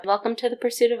Welcome to the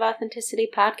Pursuit of Authenticity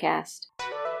podcast.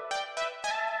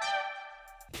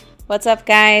 What's up,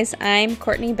 guys? I'm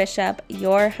Courtney Bishop,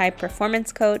 your high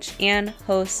performance coach and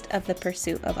host of the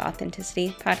Pursuit of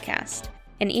Authenticity podcast.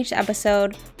 In each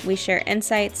episode, we share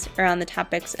insights around the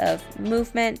topics of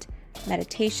movement,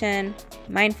 meditation,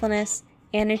 mindfulness,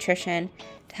 and nutrition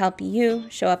to help you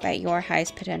show up at your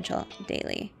highest potential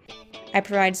daily. I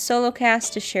provide solo casts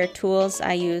to share tools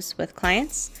I use with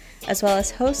clients, as well as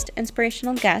host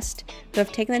inspirational guests who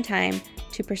have taken the time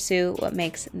to pursue what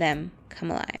makes them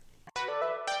come alive.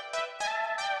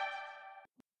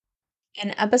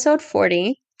 In episode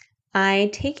 40,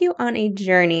 I take you on a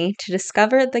journey to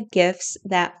discover the gifts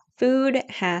that food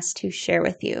has to share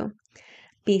with you,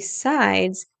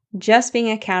 besides just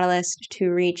being a catalyst to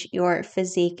reach your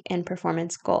physique and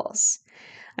performance goals.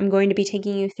 I'm going to be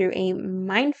taking you through a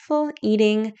mindful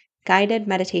eating guided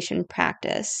meditation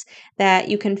practice that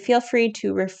you can feel free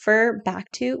to refer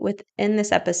back to within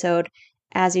this episode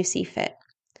as you see fit.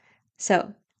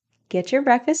 So, get your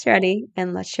breakfast ready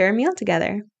and let's share a meal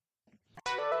together.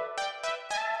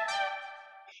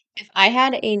 If I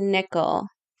had a nickel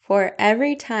for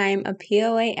every time a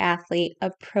POA athlete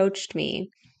approached me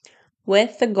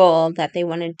with the goal that they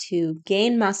wanted to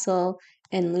gain muscle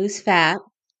and lose fat,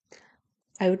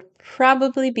 I would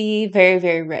probably be very,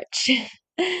 very rich.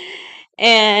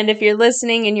 And if you're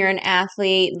listening and you're an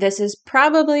athlete, this is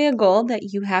probably a goal that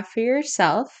you have for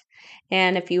yourself.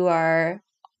 And if you are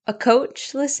a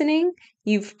coach listening,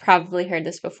 you've probably heard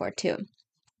this before too.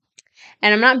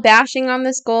 And I'm not bashing on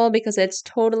this goal because it's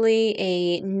totally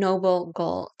a noble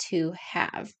goal to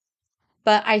have.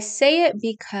 But I say it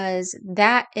because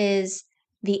that is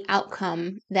the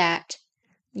outcome that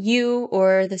you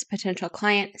or this potential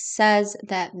client says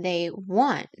that they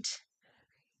want.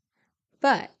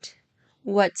 But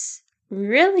what's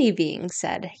really being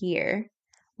said here,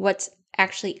 what's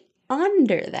actually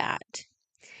under that,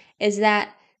 is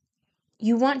that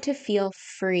you want to feel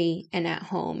free and at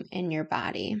home in your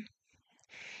body.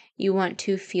 You want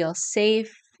to feel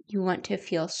safe. You want to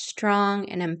feel strong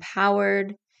and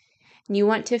empowered. You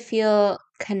want to feel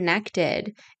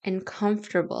connected and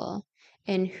comfortable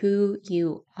in who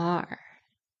you are.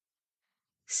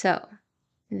 So,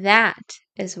 that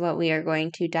is what we are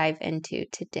going to dive into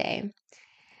today.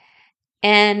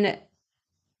 And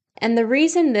the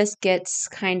reason this gets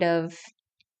kind of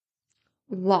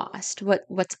lost,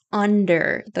 what's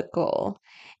under the goal,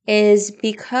 is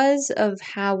because of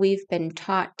how we've been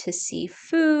taught to see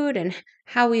food and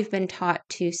how we've been taught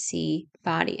to see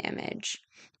body image.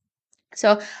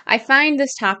 So I find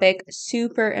this topic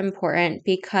super important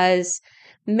because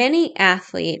many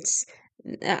athletes,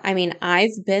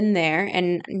 I've been there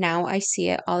and now I see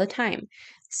it all the time,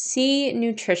 see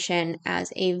nutrition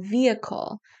as a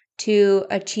vehicle to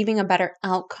achieving a better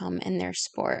outcome in their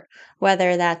sport,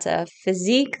 whether that's a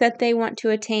physique that they want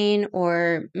to attain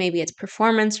or maybe it's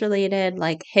performance related,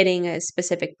 like hitting a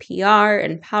specific PR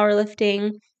in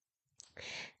powerlifting.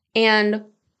 And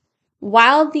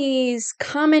while these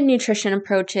common nutrition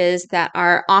approaches that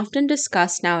are often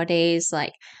discussed nowadays,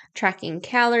 like tracking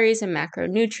calories and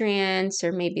macronutrients,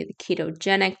 or maybe the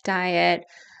ketogenic diet,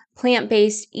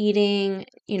 plant-based eating,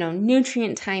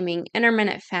 nutrient timing,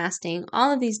 intermittent fasting,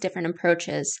 all of these different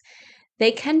approaches,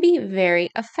 they can be very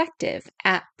effective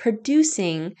at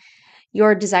producing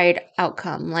your desired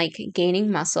outcome, like gaining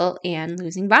muscle and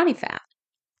losing body fat.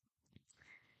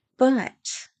 But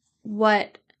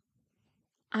what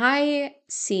I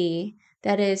see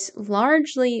that is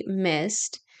largely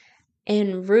missed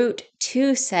en route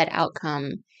to said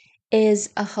outcome is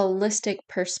a holistic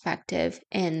perspective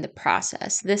in the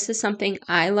process. This is something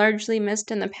I largely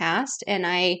missed in the past, and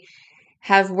I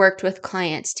have worked with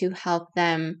clients to help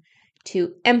them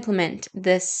to implement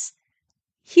this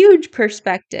huge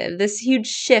perspective, this huge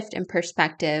shift in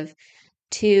perspective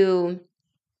to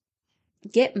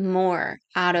get more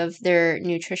out of their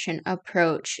nutrition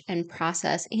approach and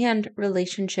process and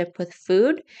relationship with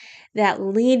food that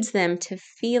leads them to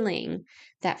feeling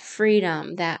that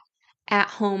freedom, that at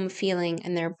home feeling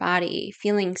in their body,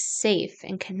 feeling safe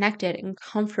and connected and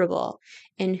comfortable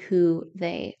in who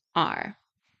they are.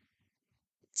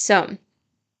 So,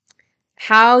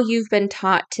 how you've been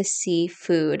taught to see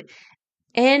food.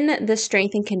 In the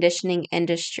strength and conditioning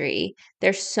industry,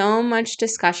 there's so much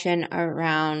discussion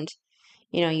around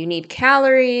you need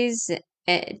calories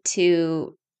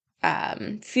to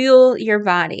fuel your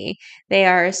body. They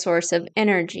are a source of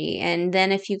energy. And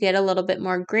then if you get a little bit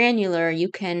more granular, you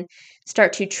can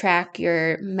start to track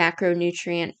your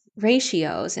macronutrient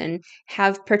ratios and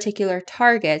have particular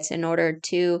targets in order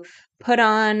to put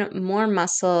on more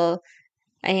muscle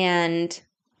and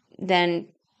then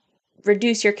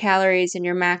reduce your calories and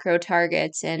your macro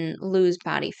targets and lose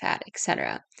body fat,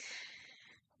 etc.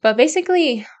 But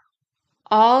basically,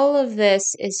 all of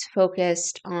this is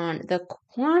focused on the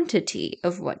quantity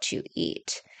of what you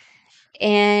eat,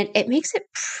 and it makes it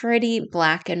pretty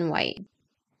black and white.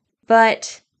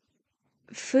 But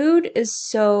food is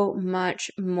so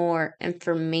much more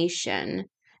information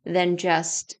than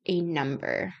just a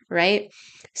number, right?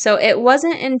 So it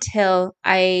wasn't until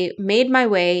I made my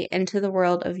way into the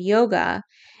world of yoga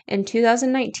in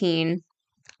 2019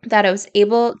 that I was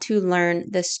able to learn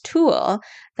this tool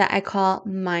that I call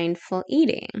mindful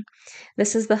eating.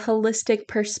 This is the holistic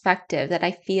perspective that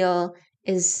I feel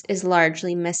is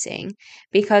largely missing,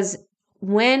 because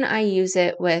when I use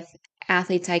it with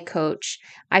athletes I coach,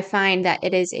 I find that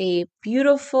it is a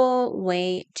beautiful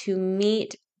way to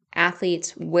meet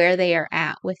athletes where they are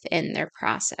at within their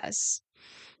process.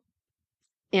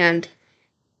 And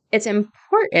it's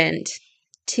important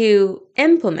to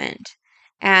implement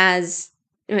as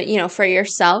for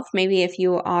yourself, maybe if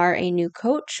you are a new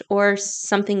coach, or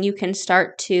something you can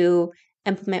start to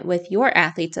implement with your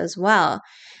athletes as well,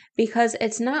 because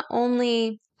it's not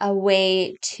only a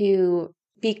way to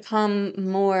become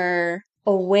more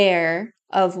aware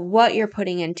of what you're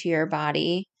putting into your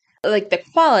body, like the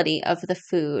quality of the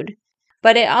food,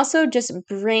 but it also just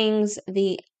brings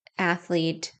the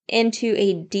athlete into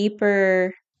a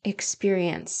deeper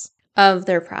experience of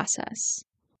their process.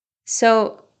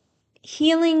 So,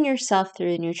 healing yourself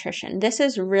through nutrition. This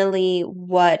is really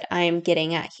what I'm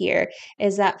getting at here,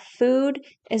 is that food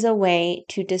is a way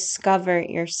to discover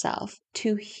yourself,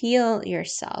 to heal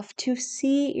yourself, to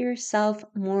see yourself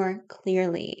more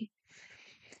clearly.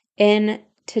 In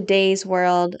today's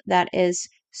world that is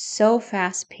so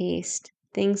fast-paced,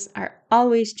 things are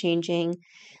always changing.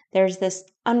 There's this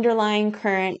underlying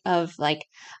current of like,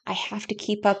 I have to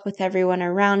keep up with everyone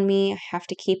around me. I have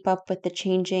to keep up with the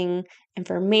changing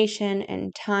information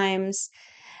and times.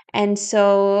 And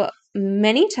so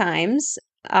many times,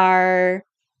 our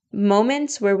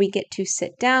moments where we get to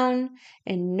sit down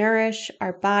and nourish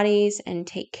our bodies and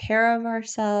take care of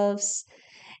ourselves,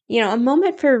 a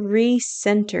moment for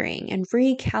recentering and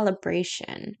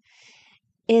recalibration,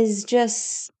 is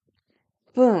just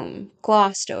boom,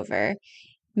 glossed over.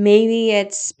 Maybe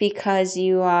it's because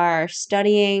you are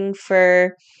studying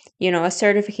for, a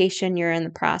certification you're in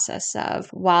the process of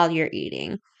while you're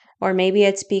eating. Or maybe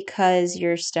it's because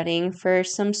you're studying for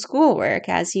some schoolwork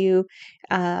as you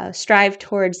strive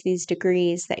towards these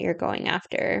degrees that you're going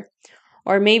after.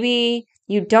 Or maybe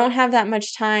you don't have that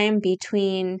much time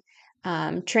between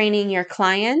training your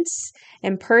clients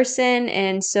in person,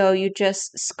 and so you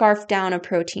just scarf down a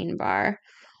protein bar.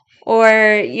 Or,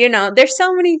 there's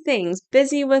so many things.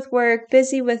 Busy with work,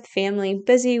 busy with family,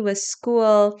 busy with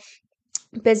school,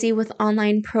 busy with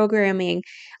online programming.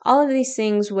 All of these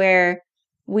things where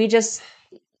we just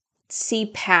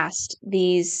see past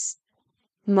these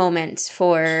moments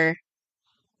for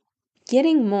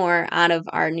getting more out of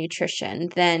our nutrition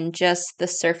than just the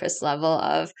surface level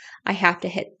of, I have to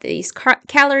hit these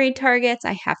calorie targets,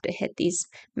 I have to hit these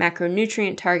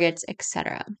macronutrient targets,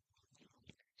 etc.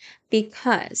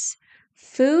 Because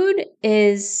food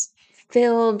is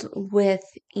filled with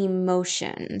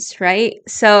emotions, right?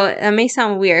 So that may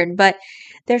sound weird, but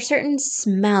there are certain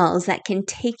smells that can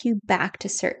take you back to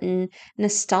certain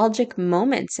nostalgic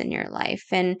moments in your life,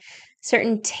 and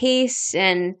certain tastes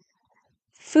and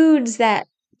foods that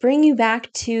bring you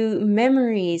back to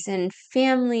memories and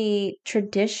family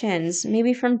traditions,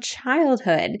 maybe from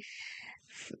childhood.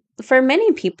 For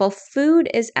many people, food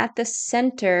is at the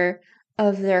center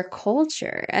of their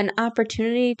culture, an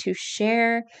opportunity to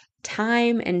share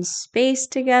time and space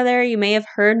together. You may have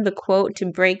heard the quote, to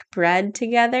break bread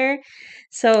together.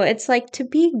 So it's like to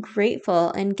be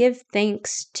grateful and give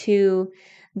thanks to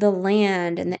the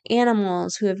land and the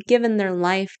animals who have given their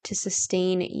life to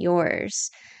sustain yours.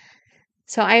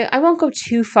 So I won't go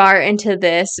too far into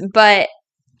this, but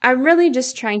I'm really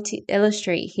just trying to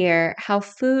illustrate here how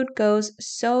food goes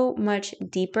so much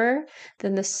deeper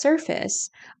than the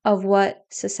surface of what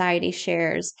society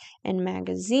shares in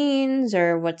magazines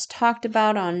or what's talked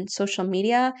about on social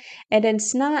media. And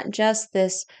it's not just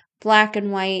this black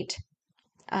and white,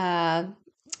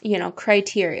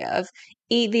 criteria of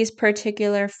eat these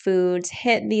particular foods,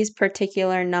 hit these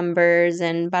particular numbers,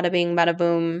 and bada bing, bada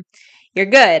boom, you're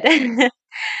good.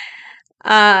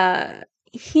 uh,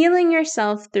 Healing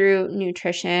yourself through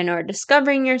nutrition, or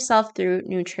discovering yourself through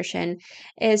nutrition,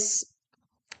 is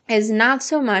not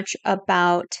so much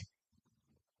about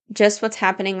just what's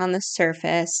happening on the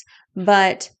surface,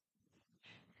 but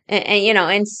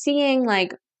and seeing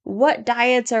like what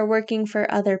diets are working for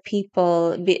other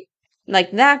people,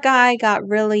 like that guy got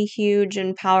really huge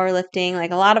in powerlifting,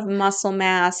 like a lot of muscle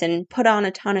mass and put on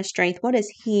a ton of strength. What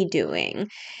is he doing?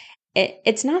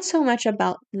 It's not so much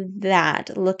about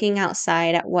that, looking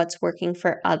outside at what's working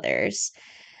for others.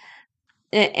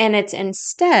 And it's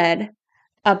instead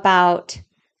about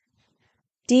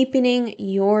deepening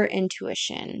your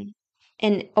intuition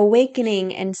and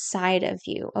awakening inside of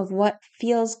you of what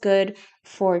feels good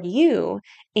for you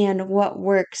and what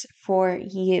works for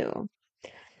you.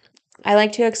 I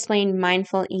like to explain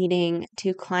mindful eating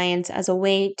to clients as a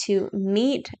way to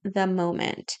meet the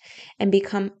moment and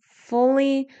become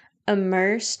fully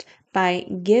immersed by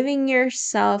giving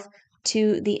yourself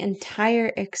to the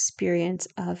entire experience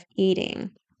of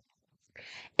eating.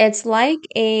 It's like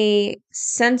a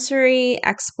sensory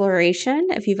exploration,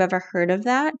 if you've ever heard of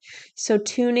that. So,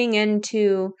 tuning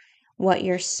into what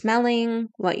you're smelling,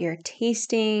 what you're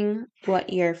tasting,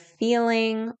 what you're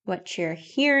feeling, what you're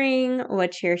hearing,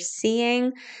 what you're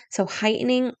seeing. So,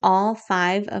 heightening all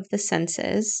five of the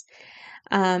senses.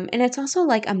 And it's also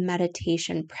like a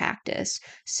meditation practice.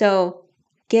 So,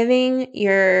 giving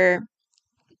your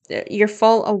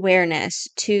full awareness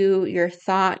to your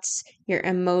thoughts, your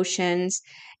emotions,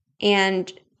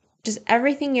 and just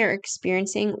everything you're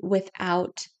experiencing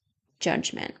without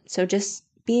judgment. So just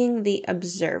being the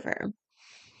observer.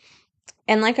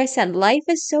 And like I said, life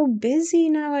is so busy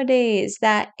nowadays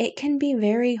that it can be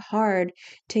very hard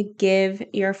to give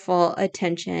your full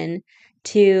attention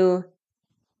to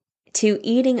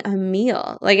eating a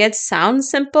meal. Like it sounds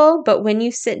simple, but when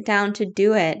you sit down to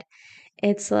do it,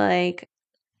 it's like,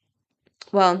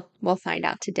 well, we'll find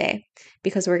out today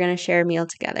because we're going to share a meal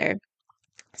together.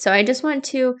 So I just want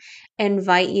to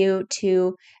invite you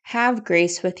to have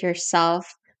grace with yourself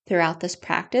throughout this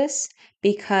practice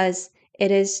because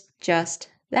it is just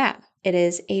that. It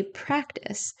is a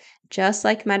practice, just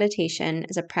like meditation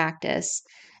is a practice.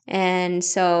 And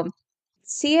so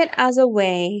see it as a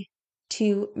way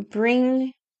to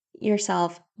bring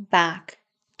yourself back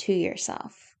to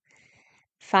yourself,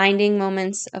 finding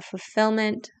moments of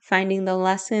fulfillment, finding the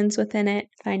lessons within it,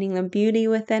 finding the beauty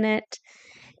within it,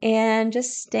 and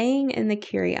just staying in the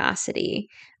curiosity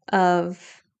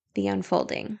of the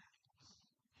unfolding.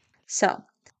 So,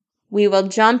 we will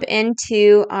jump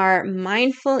into our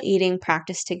mindful eating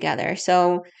practice together.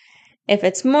 So, if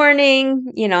it's morning,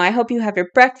 I hope you have your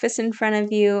breakfast in front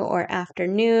of you, or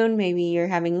afternoon, maybe you're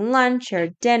having lunch or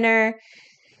dinner.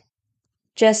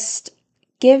 Just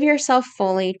give yourself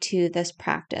fully to this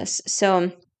practice.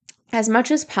 So, as much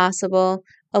as possible,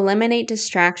 eliminate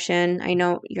distraction. I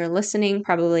know you're listening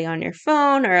probably on your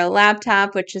phone or a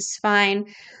laptop, which is fine,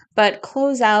 but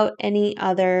close out any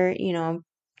other,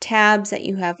 tabs that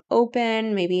you have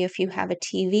open. Maybe if you have a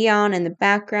TV on in the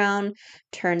background,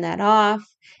 turn that off.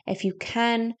 If you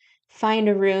can, find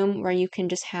a room where you can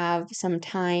just have some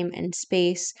time and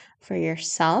space for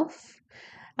yourself.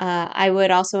 I would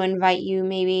also invite you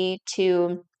maybe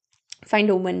to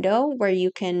find a window where you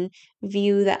can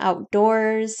view the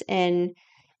outdoors and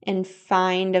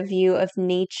find a view of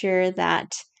nature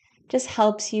that just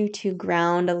helps you to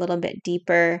ground a little bit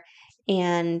deeper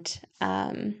and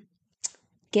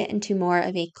get into more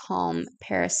of a calm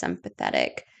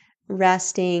parasympathetic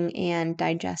resting and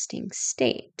digesting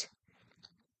state.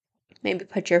 Maybe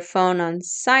put your phone on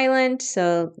silent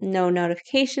so no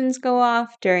notifications go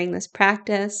off during this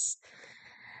practice.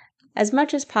 As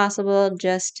much as possible,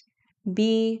 just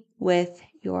be with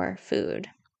your food.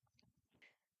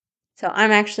 So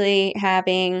I'm actually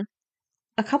having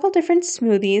a couple different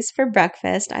smoothies for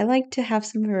breakfast. I like to have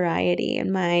some variety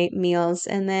in my meals,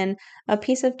 and then a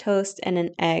piece of toast and an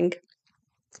egg.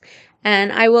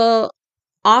 And I will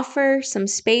offer some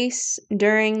space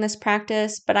during this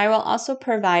practice, but I will also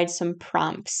provide some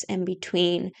prompts in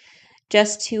between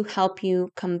just to help you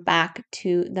come back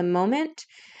to the moment.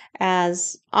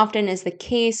 As often is the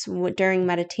case during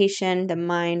meditation, the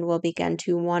mind will begin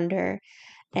to wander.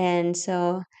 And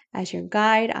so, as your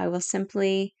guide, I will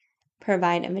simply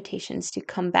provide invitations to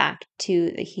come back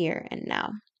to the here and now.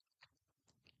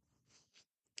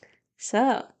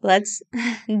 So, let's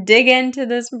dig into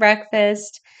this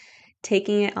breakfast,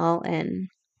 taking it all in.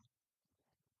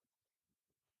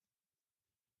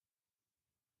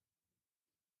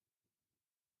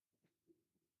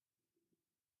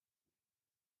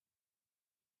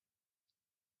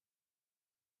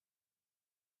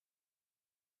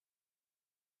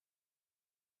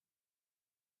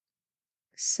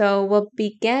 So, we'll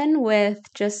begin with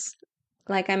just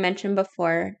like I mentioned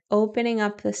before, opening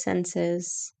up the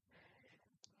senses,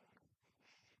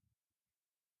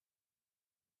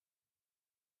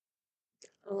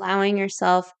 allowing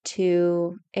yourself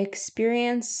to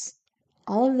experience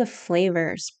all of the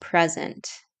flavors present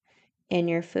in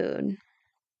your food.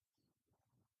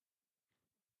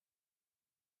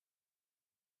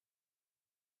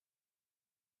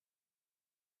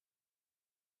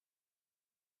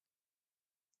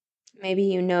 Maybe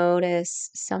you notice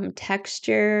some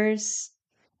textures.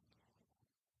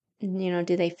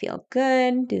 Do they feel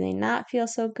good? Do they not feel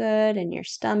so good in your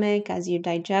stomach as you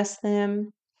digest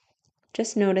them?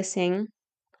 Just noticing.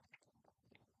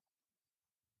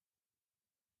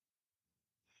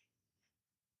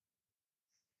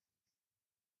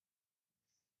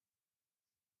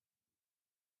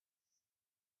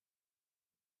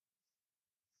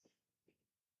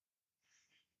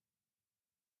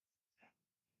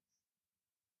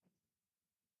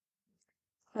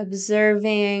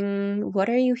 Observing what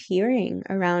are you hearing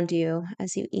around you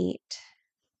as you eat?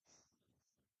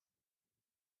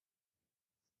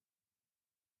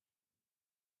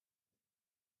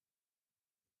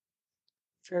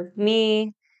 For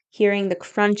me, hearing the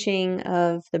crunching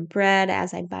of the bread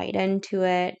as I bite into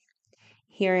it,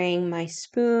 hearing my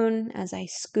spoon as I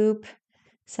scoop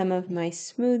some of my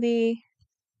smoothie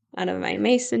out of my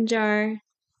mason jar.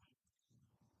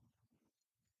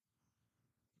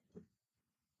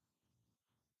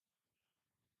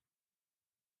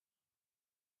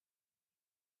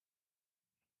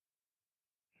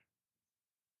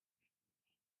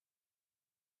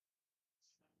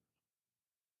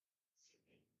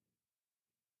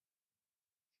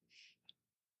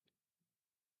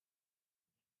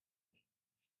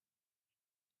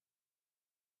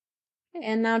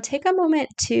 And now take a moment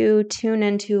to tune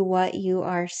into what you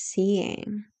are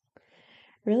seeing.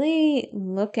 Really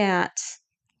look at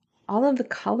all of the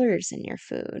colors in your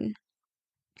food.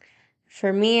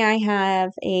 For me, I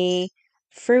have a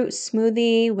fruit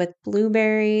smoothie with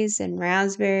blueberries and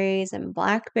raspberries and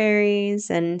blackberries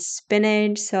and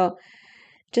spinach. So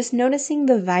just noticing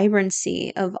the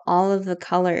vibrancy of all of the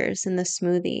colors in the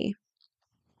smoothie.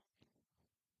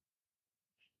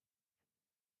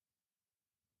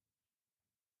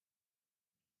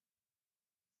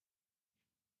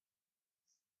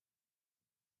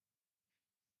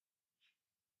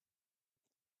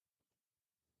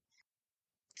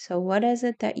 So, what is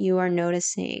it that you are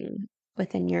noticing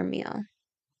within your meal?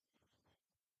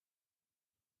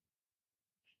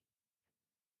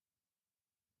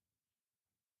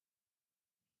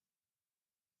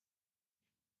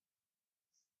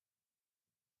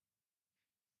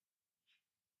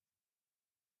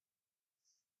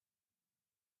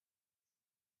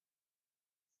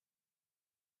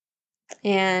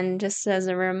 And just as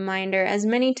a reminder, as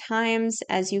many times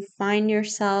as you find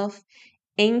yourself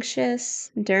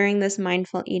anxious during this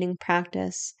mindful eating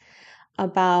practice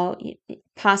about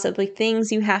possibly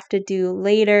things you have to do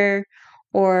later,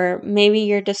 or maybe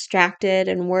you're distracted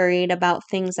and worried about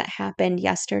things that happened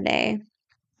yesterday,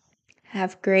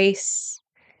 have grace.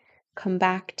 Come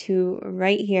back to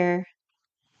right here,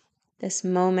 this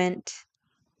moment,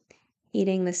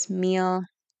 eating this meal.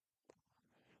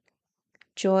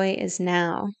 Joy is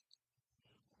now.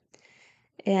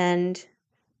 And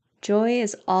joy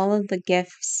is all of the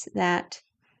gifts that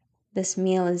this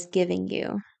meal is giving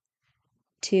you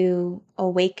to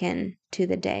awaken to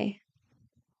the day.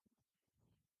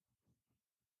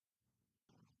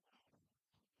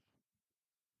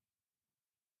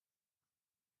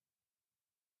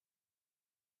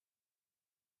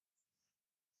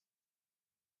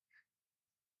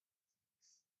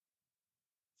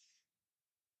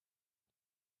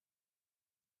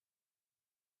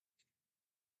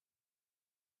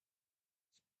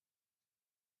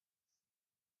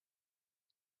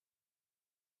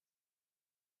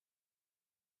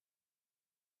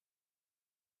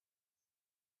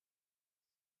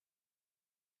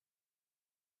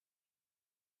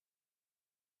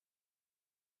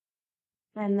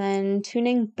 And then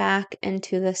tuning back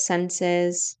into the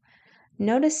senses,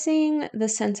 noticing the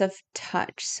sense of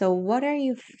touch. So, what are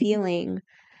you feeling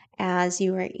as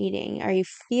you are eating? Are you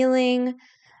feeling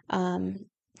um,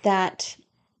 that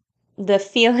the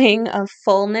feeling of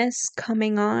fullness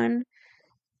coming on?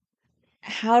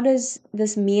 How does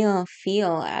this meal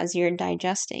feel as you're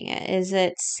digesting it? Is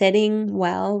it sitting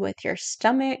well with your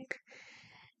stomach?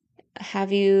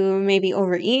 Have you maybe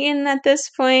overeaten at this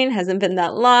point? Hasn't been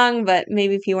that long, but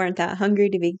maybe if you weren't that hungry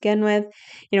to begin with,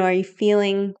 are you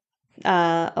feeling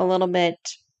a little bit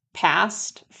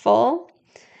past full?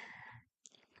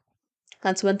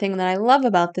 That's one thing that I love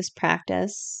about this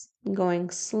practice,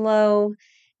 going slow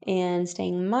and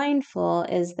staying mindful,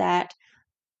 is that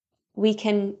we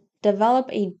can develop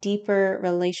a deeper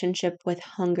relationship with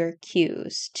hunger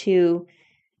cues to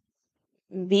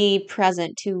be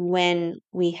present to when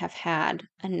we have had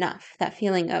enough. That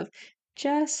feeling of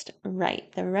just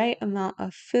right, the right amount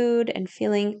of food, and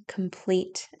feeling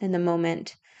complete in the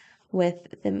moment with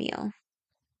the meal.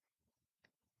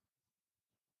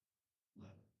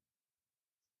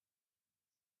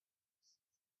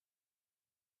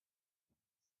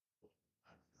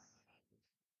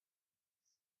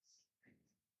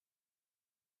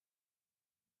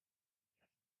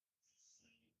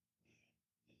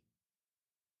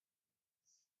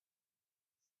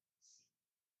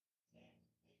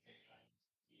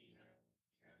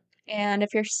 And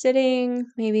if you're sitting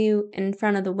maybe in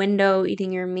front of the window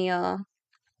eating your meal,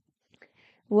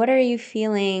 what are you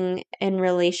feeling in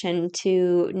relation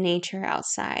to nature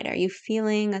outside? Are you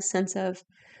feeling a sense of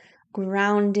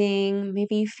grounding?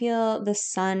 Maybe you feel the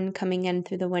sun coming in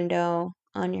through the window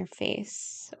on your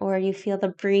face, or you feel the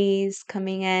breeze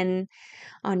coming in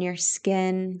on your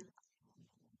skin.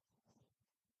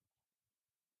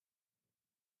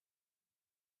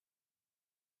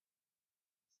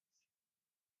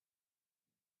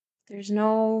 There's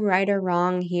no right or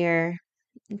wrong here.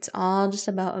 It's all just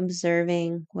about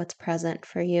observing what's present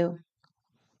for you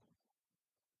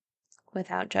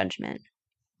without judgment.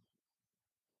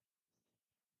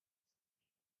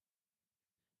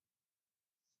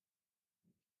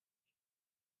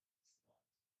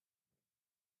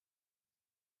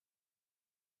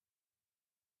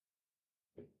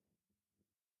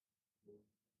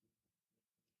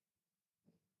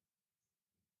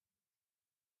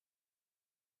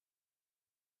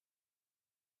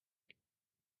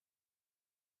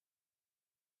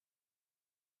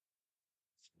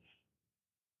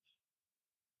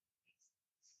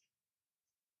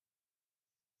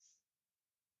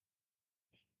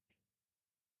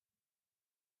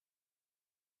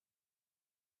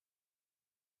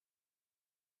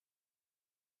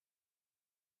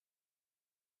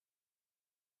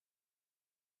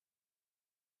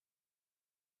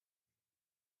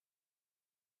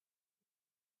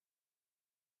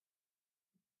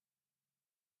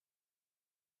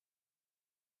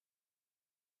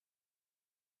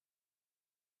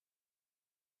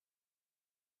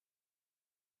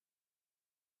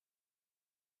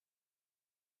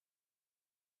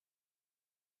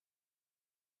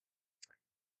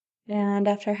 And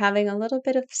after having a little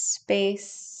bit of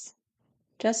space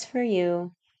just for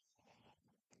you,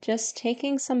 just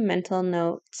taking some mental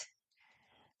note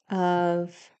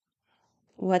of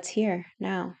what's here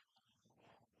now.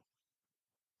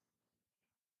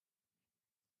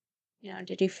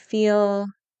 Did you feel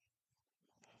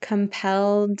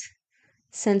compelled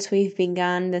since we've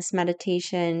begun this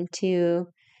meditation to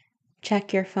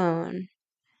check your phone,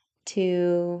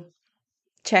 to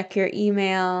check your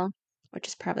email, which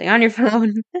is probably on your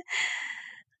phone?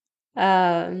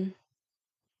 um,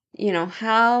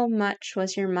 how much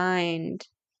was your mind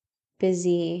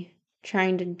busy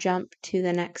trying to jump to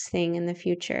the next thing in the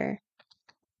future,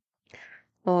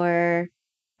 or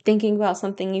thinking about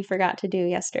something you forgot to do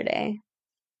yesterday?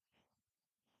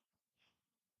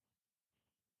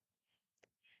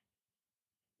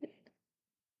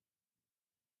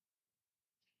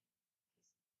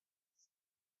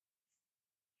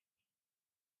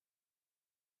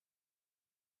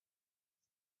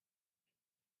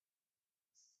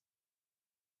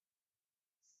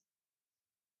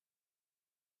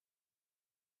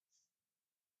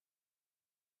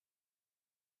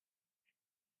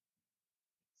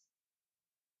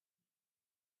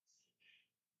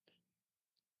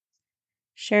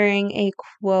 Sharing a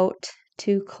quote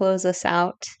to close us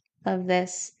out of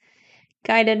this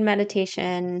guided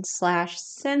meditation slash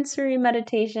sensory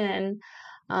meditation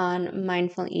on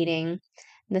mindful eating.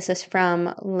 This is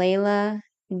from Layla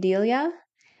Delia,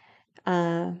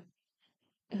 uh,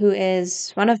 who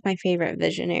is one of my favorite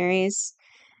visionaries.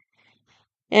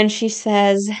 And she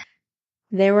says,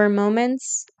 "There were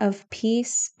moments of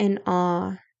peace and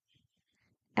awe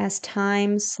as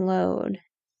time slowed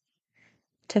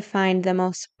to find the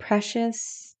most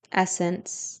precious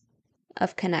essence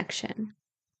of connection."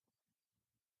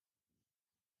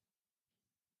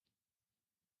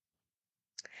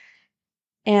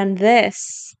 And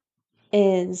this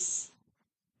is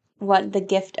what the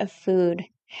gift of food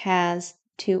has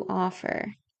to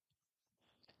offer.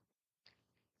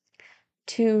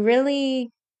 To really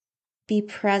be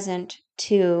present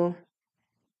to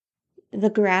the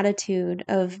gratitude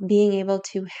of being able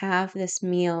to have this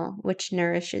meal which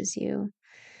nourishes you,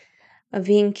 of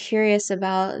being curious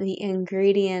about the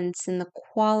ingredients and the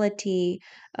quality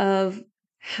of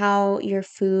how your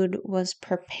food was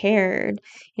prepared.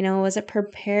 Was it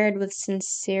prepared with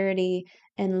sincerity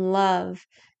and love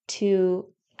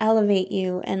to elevate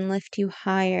you and lift you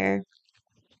higher.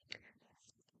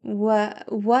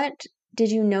 What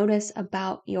did you notice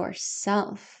about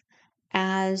yourself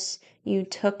as you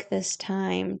took this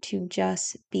time to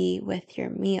just be with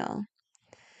your meal?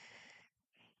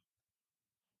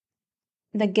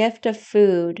 The gift of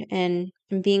food and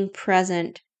being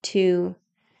present to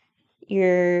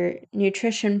your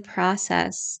nutrition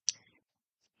process,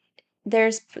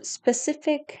 there's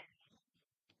specific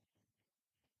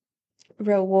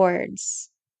rewards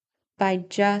by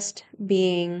just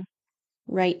being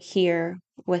right here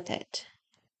with it.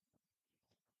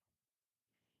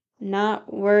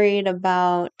 Not worried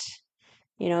about,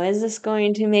 is this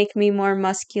going to make me more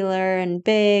muscular and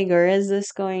big, or is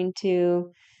this going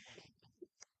to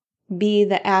be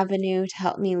the avenue to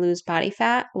help me lose body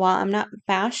fat? While I'm not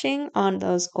bashing on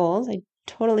those goals, I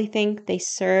totally think they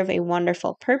serve a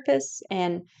wonderful purpose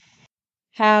and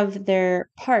have their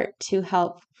part to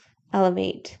help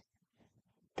elevate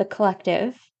the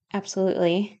collective.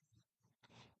 Absolutely.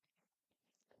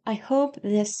 I hope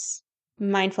this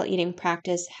mindful eating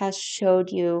practice has showed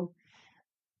you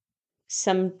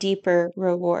some deeper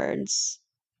rewards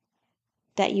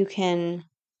that you can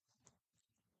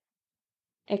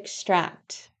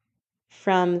extract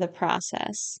from the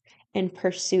process in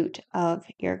pursuit of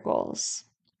your goals.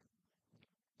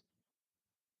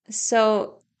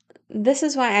 So this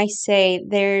is why I say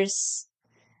there's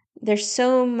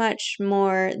so much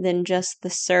more than just the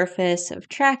surface of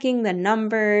tracking the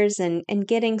numbers and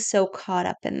getting so caught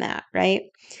up in that, right?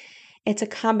 It's a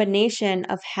combination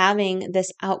of having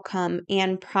this outcome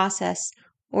and process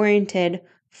oriented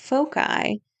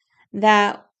foci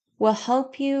that will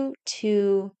help you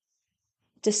to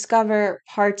discover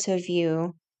parts of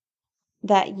you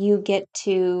that you get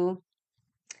to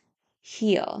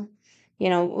heal.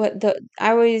 I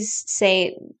always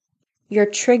say your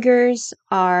triggers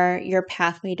are your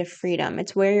pathway to freedom.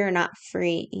 It's where you're not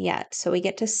free yet. So we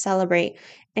get to celebrate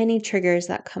any triggers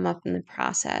that come up in the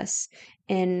process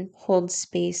and hold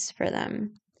space for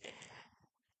them.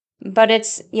 But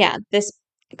it's, this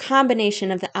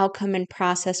combination of the outcome and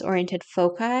process oriented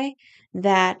foci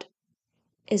that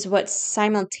is what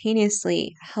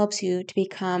simultaneously helps you to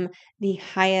become the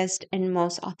highest and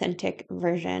most authentic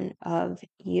version of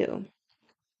you.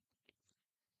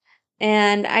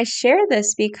 And I share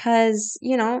this because,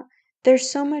 there's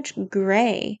so much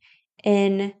gray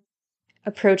in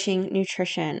approaching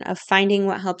nutrition, of finding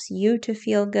what helps you to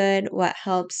feel good, what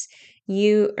helps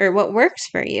you, or what works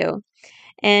for you.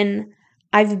 And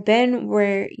I've been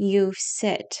where you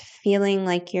sit, feeling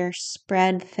like you're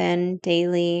spread thin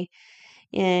daily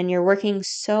and you're working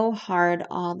so hard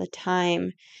all the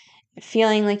time,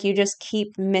 feeling like you just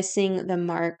keep missing the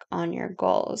mark on your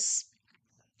goals.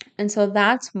 And so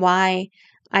that's why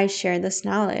I share this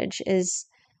knowledge, is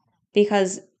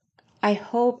because I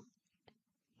hope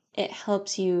it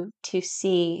helps you to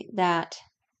see that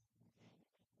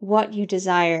what you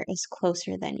desire is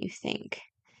closer than you think.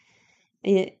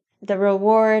 The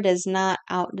reward is not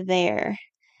out there.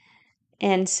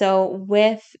 And so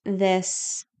with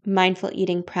this mindful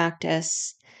eating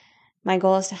practice, my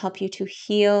goal is to help you to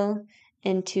heal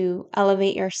and to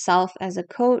elevate yourself as a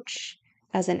coach,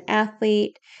 as an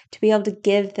athlete, to be able to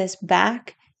give this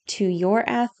back to your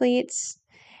athletes,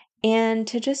 and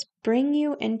to just bring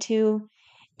you into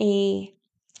a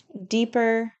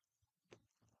deeper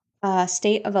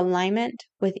state of alignment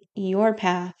with your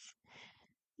path,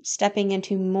 stepping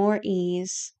into more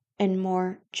ease and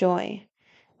more joy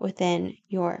within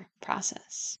your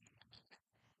process.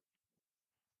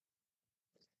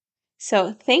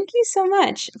 So, thank you so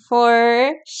much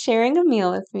for sharing a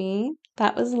meal with me.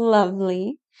 That was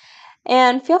lovely.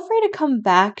 And feel free to come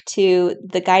back to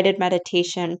the guided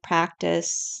meditation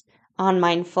practice on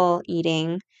mindful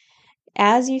eating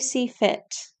as you see fit.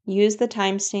 Use the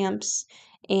timestamps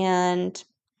and,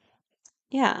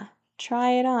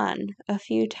 try it on a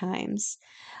few times.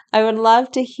 I would love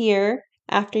to hear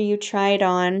after you try it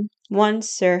on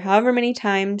once or however many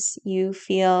times you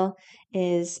feel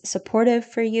is supportive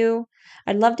for you.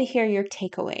 I'd love to hear your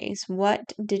takeaways. What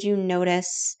did you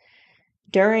notice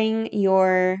during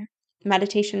your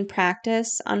meditation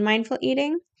practice on mindful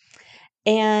eating?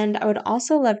 And I would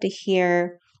also love to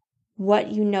hear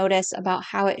what you notice about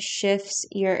how it shifts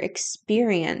your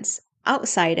experience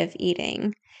outside of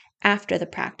eating after the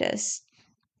practice.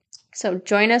 So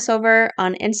join us over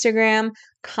on Instagram,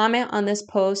 comment on this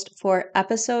post for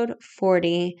episode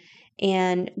 40,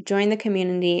 and join the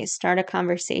community, start a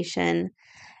conversation,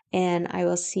 and I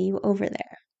will see you over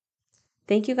there.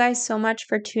 Thank you guys so much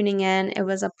for tuning in. It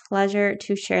was a pleasure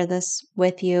to share this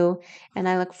with you, and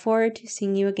I look forward to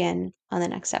seeing you again on the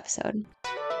next episode.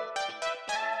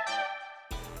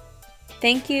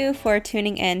 Thank you for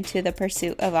tuning in to the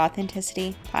Pursuit of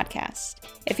Authenticity podcast.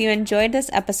 If you enjoyed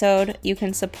this episode, you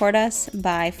can support us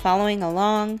by following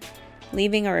along,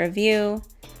 leaving a review,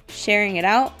 sharing it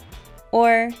out,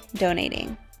 or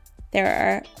donating.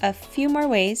 There are a few more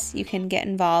ways you can get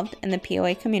involved in the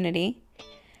POA community.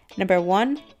 Number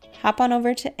 1, hop on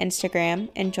over to Instagram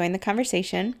and join the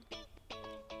conversation.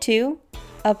 2,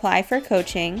 apply for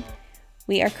coaching.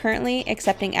 We are currently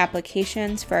accepting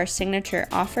applications for our signature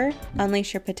offer,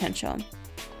 Unleash Your Potential.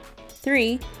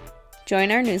 3,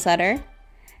 join our newsletter.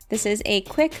 This is a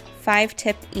quick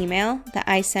 5-tip email that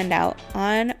I send out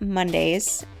on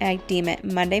Mondays. I deem it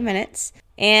Monday Minutes.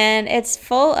 And it's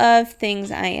full of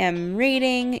things I am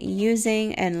reading,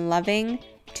 using, and loving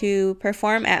to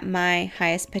perform at my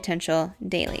highest potential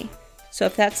daily. So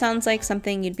if that sounds like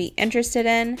something you'd be interested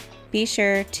in, be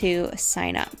sure to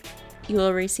sign up. You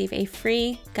will receive a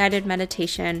free guided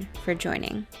meditation for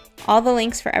joining. All the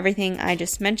links for everything I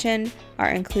just mentioned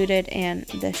are included in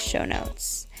the show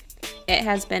notes. It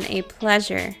has been a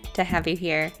pleasure to have you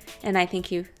here, and I thank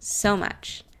you so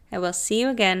much. I will see you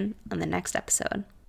again on the next episode.